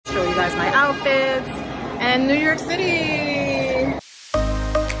guys my outfits and New York City.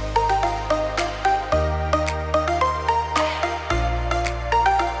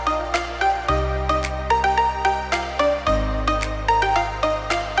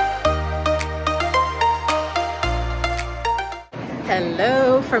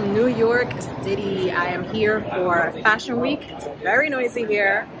 Hello from New York City. I am here for Fashion Week. It's very noisy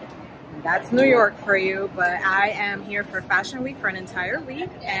here. That's New York for you, but I am here for Fashion Week for an entire week,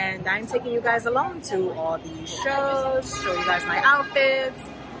 and I'm taking you guys along to all these shows, show you guys my outfits,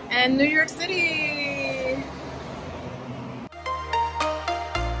 and New York City.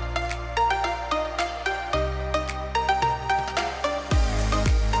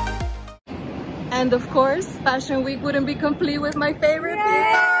 And of course, Fashion Week wouldn't be complete with my favorite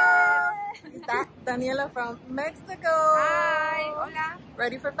people. Is that Daniela from Mexico? Hi, hola.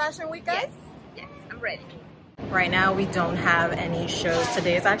 Ready for Fashion Week, guys? Yes, I'm ready. Right now, we don't have any shows.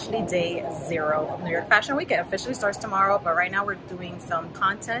 Today is actually day 0 of New York Fashion Week. It officially starts tomorrow, but right now we're doing some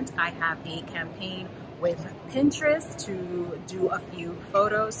content. I have a campaign with Pinterest to do a few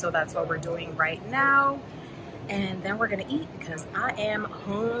photos, so that's what we're doing right now. And then we're gonna eat because I am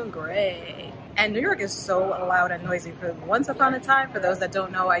hungry. And New York is so loud and noisy. For once upon a time, for those that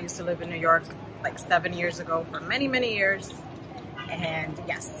don't know, I used to live in New York like 7 years ago for many, many years. And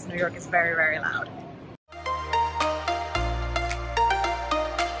yes, New York is very, very loud.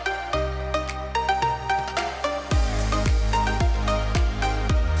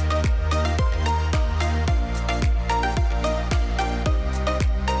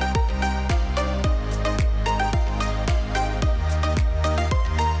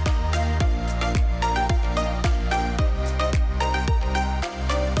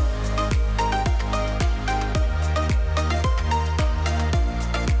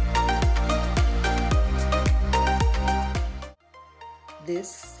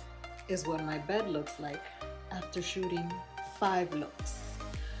 This is what my bed looks like after shooting 5 looks.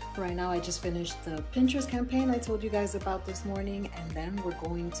 Right now I just finished the Pinterest campaign I told you guys about this morning, and then we're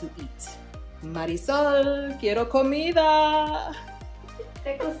going to eat. Marisol, quiero comida.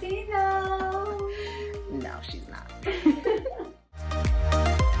 Te cocino. No, she's not.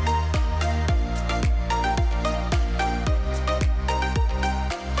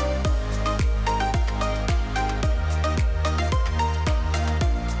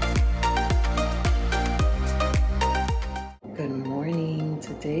 Good morning.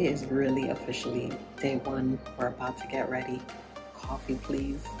 Today is really officially day 1. We're about to get ready. Coffee,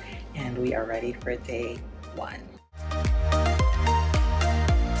 please. And we are ready for day 1.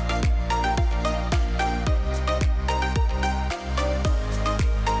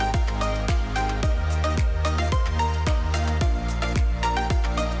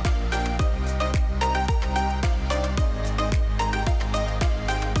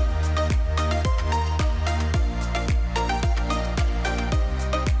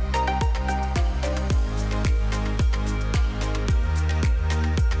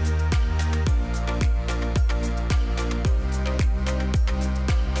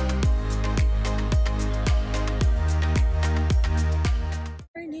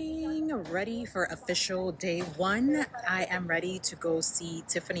 Ready for official day 1. I am ready to go see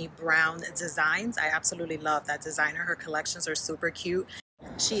Tiffany Brown Designs. I absolutely love that designer. Her collections are super cute.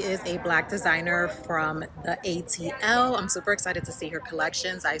 She is a Black designer from the ATL. I'm super excited to see her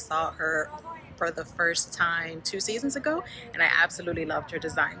collections. I saw her for the first time 2 seasons ago, and I absolutely loved her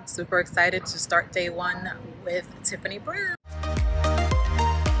design. Super excited to start day 1 with Tiffany Brown.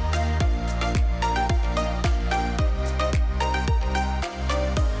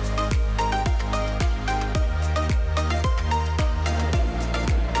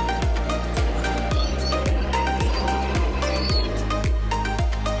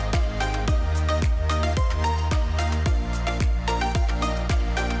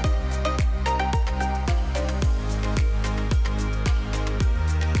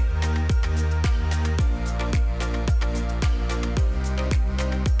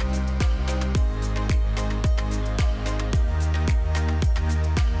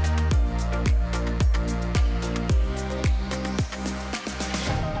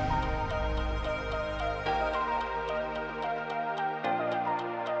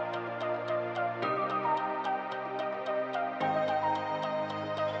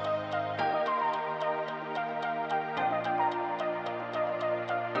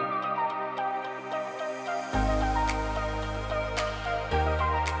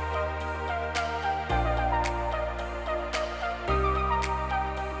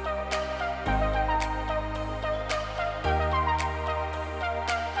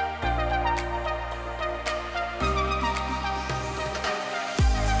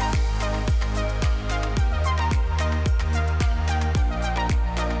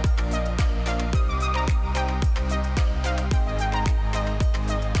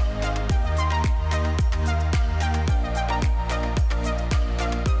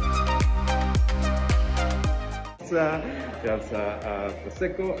 mimosa, there's a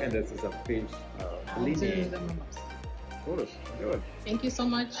prosecco, and this is a peach Bellini. Of course, good. Thank you so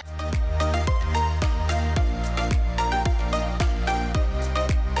much.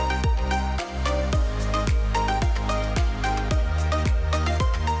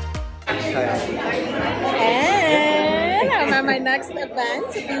 And I'm at my next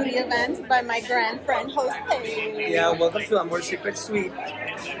event, beauty event by my grand friend Jose. Yeah, welcome to Amor Secret Suite.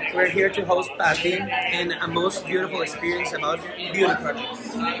 We're here to host Patty and a most beautiful experience about beauty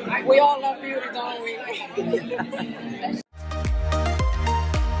products. We all love beauty, don't we?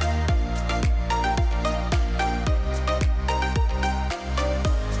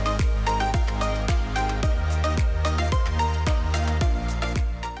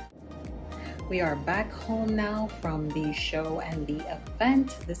 We are back home now from the show and the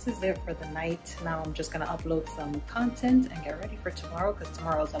event. This is it for the night. Now I'm just gonna upload some content and get ready for tomorrow because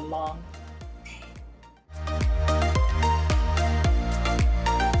tomorrow's a long day.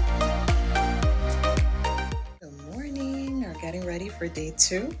 Good morning. We're getting ready for day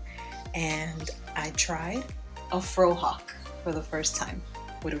 2 and I tried a fro hawk for the first time.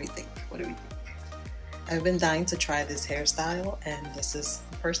 What do we think? What do we think? I've been dying to try this hairstyle and this is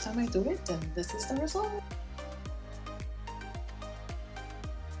the first time I do it and this is the result.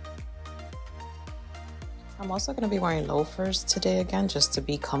 I'm also going to be wearing loafers today again just to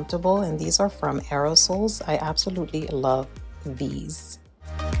be comfortable, and these are from Aerosols. I absolutely love these.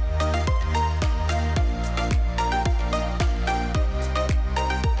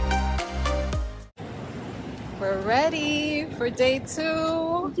 We're ready for day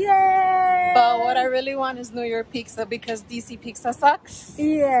 2. Yay! But what I really want is New York pizza because DC pizza sucks.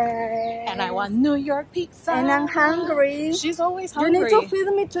 Yeah. And I want New York pizza. And I'm hungry. She's always You hungry. need to feed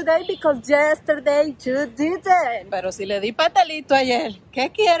me today because yesterday you didn't. Pero si le di pastelito ayer,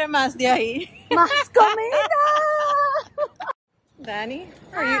 ¿qué quiere más de ahí? Más comida! Danny,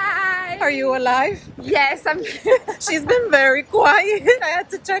 Hi. are you alive? Yes, I'm She's been very quiet. I had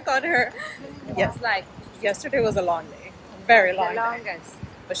to check on her. Yes, like yesterday was a long day. Very long the day. longest.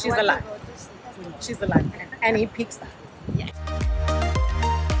 But she's alive. She's alive. And eat pizza. Yeah.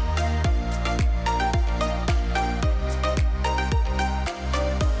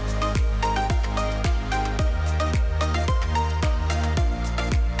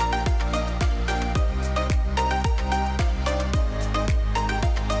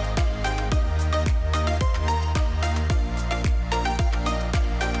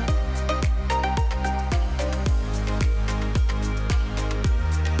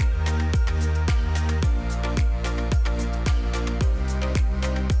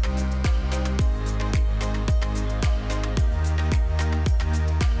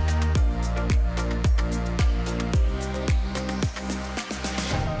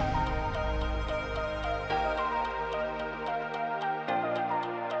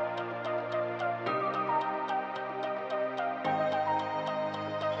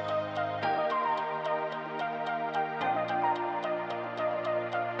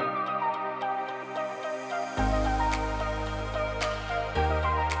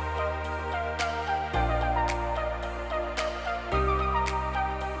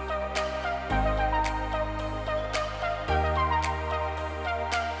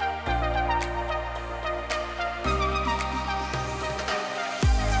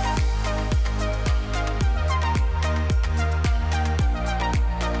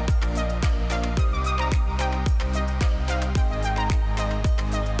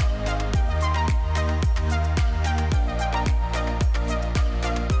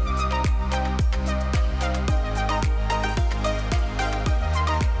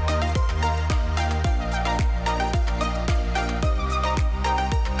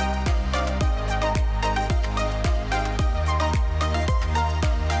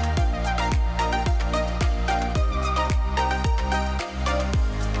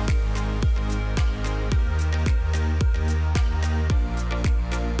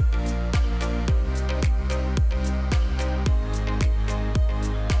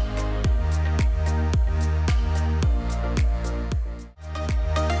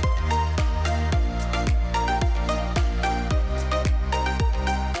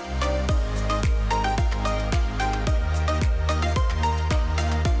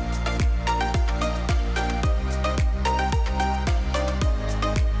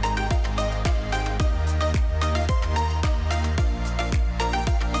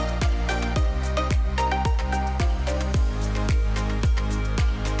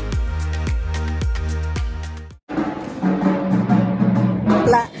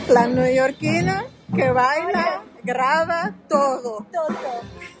 La neoyorquina que baila, graba todo. Toto.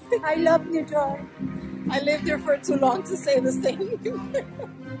 I love New York. I lived here for too long to say the same.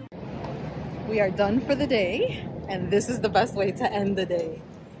 We are done for the day, and this is the best way to end the day.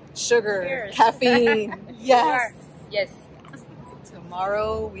 Sugar, Cheers. caffeine, yes. Yes.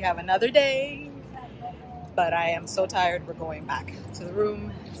 Tomorrow we have another day, but I am so tired. We're going back to the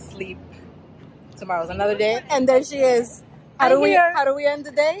room, sleep. Tomorrow's another day, and there she is. How do we end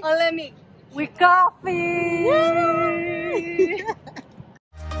the day? Oh, let me. With coffee. Yay!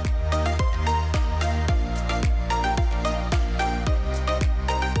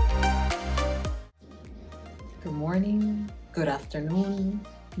 Good morning, good afternoon.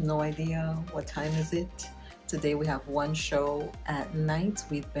 No idea what time is it. Today we have one show at night.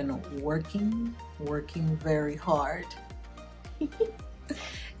 We've been working very hard.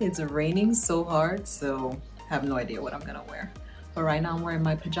 It's raining so hard, so I have no idea what I'm gonna wear. But right now I'm wearing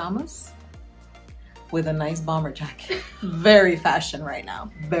my pajamas with a nice bomber jacket. Very fashion right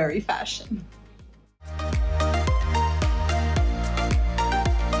now, very fashion.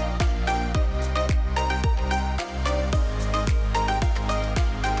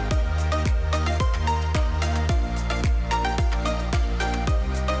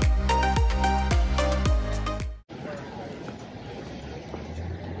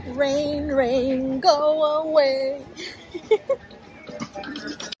 Rain, rain, go away.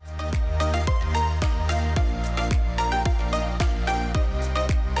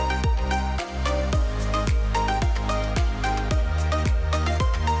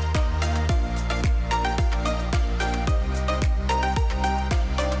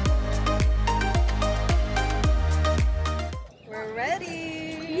 We're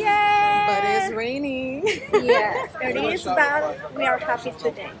ready. Yay! But it's raining. Yes, it is, but we are happy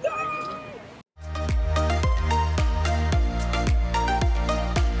today.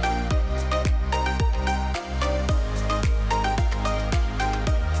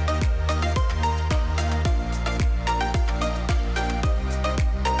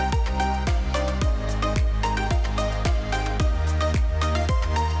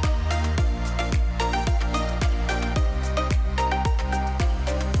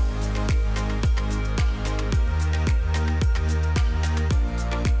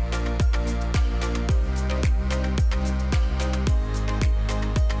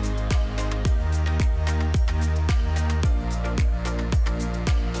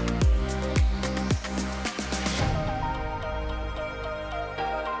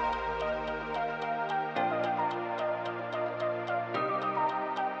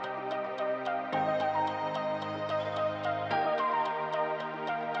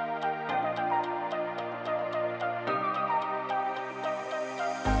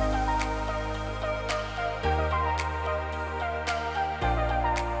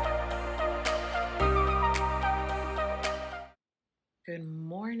 Good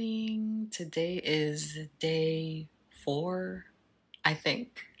morning. Today is day 4, I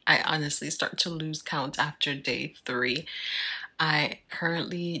think. I honestly start to lose count after day 3. I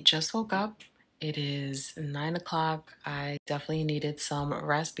currently just woke up. It is 9 o'clock. I definitely needed some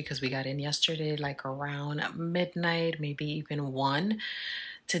rest because we got in yesterday like around midnight, maybe even 1.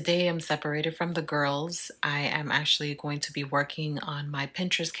 Today I'm separated from the girls. I am actually going to be working on my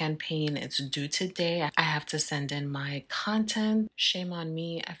Pinterest campaign. It's due today. I have to send in my content. Shame on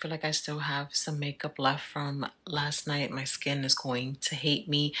me. I feel like I still have some makeup left from last night. My skin is going to hate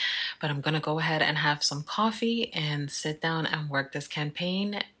me, but I'm gonna go ahead and have some coffee and sit down and work this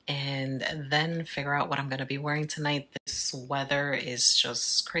campaign and then figure out what I'm gonna be wearing tonight. This weather is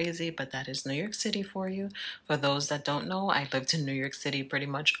just crazy, but that is New York City for you. For those that don't know, I lived in New York City pretty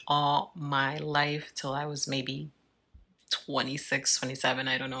much all my life till I was maybe 26, 27,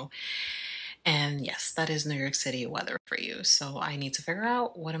 I don't know. And yes, that is New York City weather for you. So I need to figure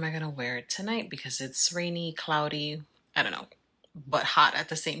out what am I gonna wear tonight because it's rainy, cloudy, I don't know, but hot at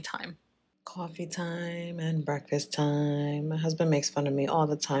the same time. Coffee time and breakfast time. My husband makes fun of me all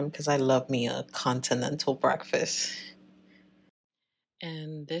the time because I love me a continental breakfast.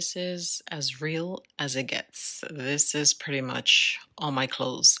 And this is as real as it gets. This is pretty much all my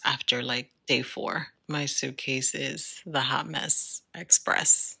clothes after like day 4. My suitcase is the hot mess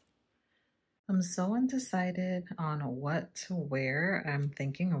express. I'm so undecided on what to wear. I'm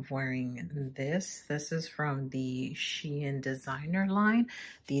thinking of wearing this. This is from the Shein designer line.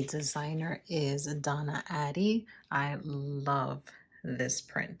 The designer is Donna Addy. I love this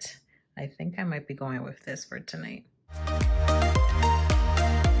print. I think I might be going with this for tonight.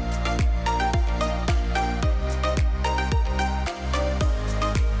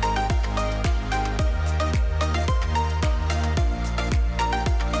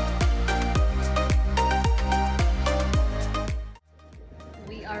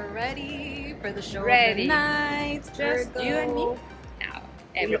 are ready for the show Ready. of the night. Just Virgo. you and me? No,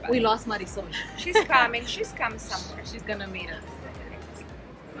 everybody. We lost Marisol. She's coming. She's come somewhere. She's gonna meet us.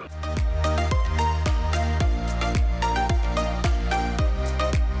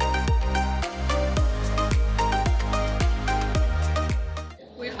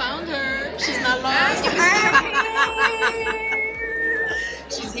 We found her. She's not lost.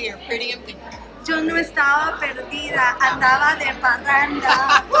 She's here, pretty and pink. Yo no estaba perdida, andaba de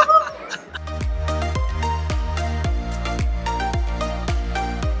parranda.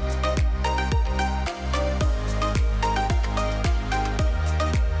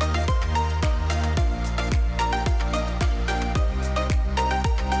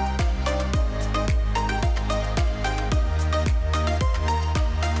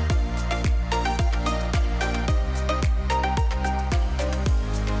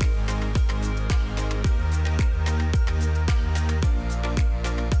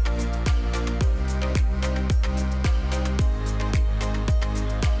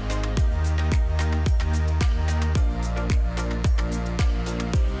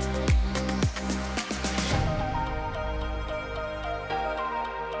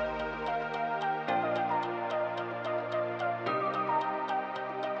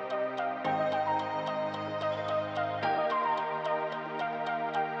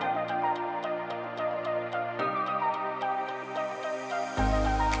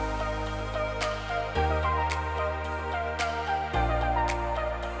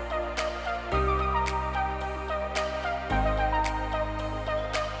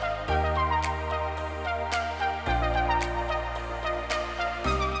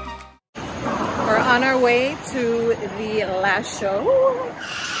 We're on our way to the last show,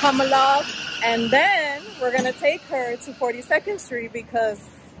 Homolog, and then we're gonna take her to 42nd Street because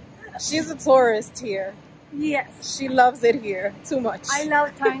she's a tourist here. Yes, She loves it here too much. I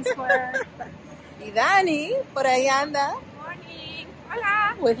love Times Square. Y Dani, por ahí anda, Morning.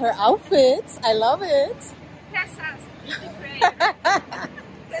 Hola. with her outfits. I love it.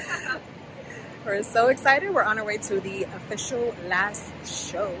 We're so excited. We're on our way to the official last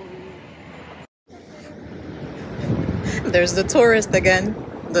show. There's the tourist again.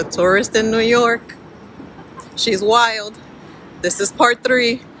 The tourist in New York. She's wild. This is part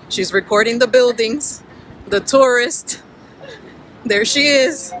 3. She's recording the buildings. The tourist. There she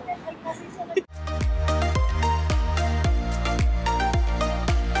is.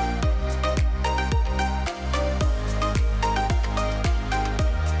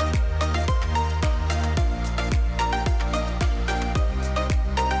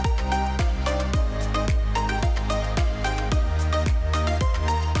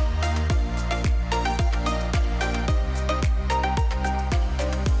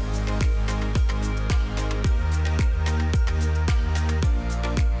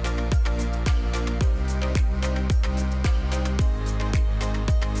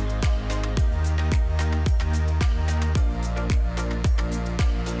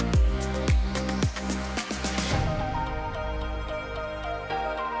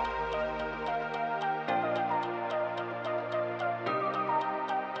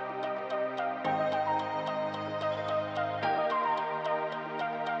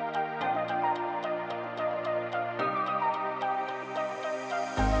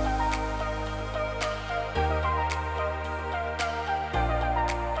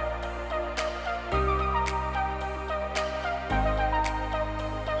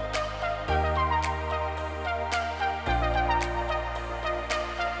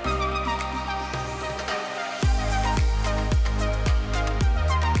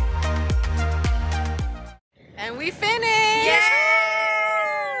 And we finished!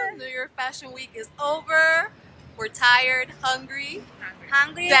 Yeah! New York Fashion Week is over. We're tired, hungry.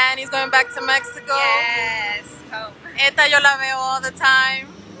 Hungry? Danny's going back to Mexico. Yes. Home. Esta yo la veo all the time.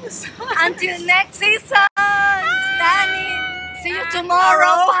 Until next season, Danny. See you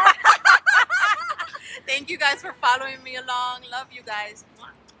tomorrow. Thank you guys for following me along. Love you guys.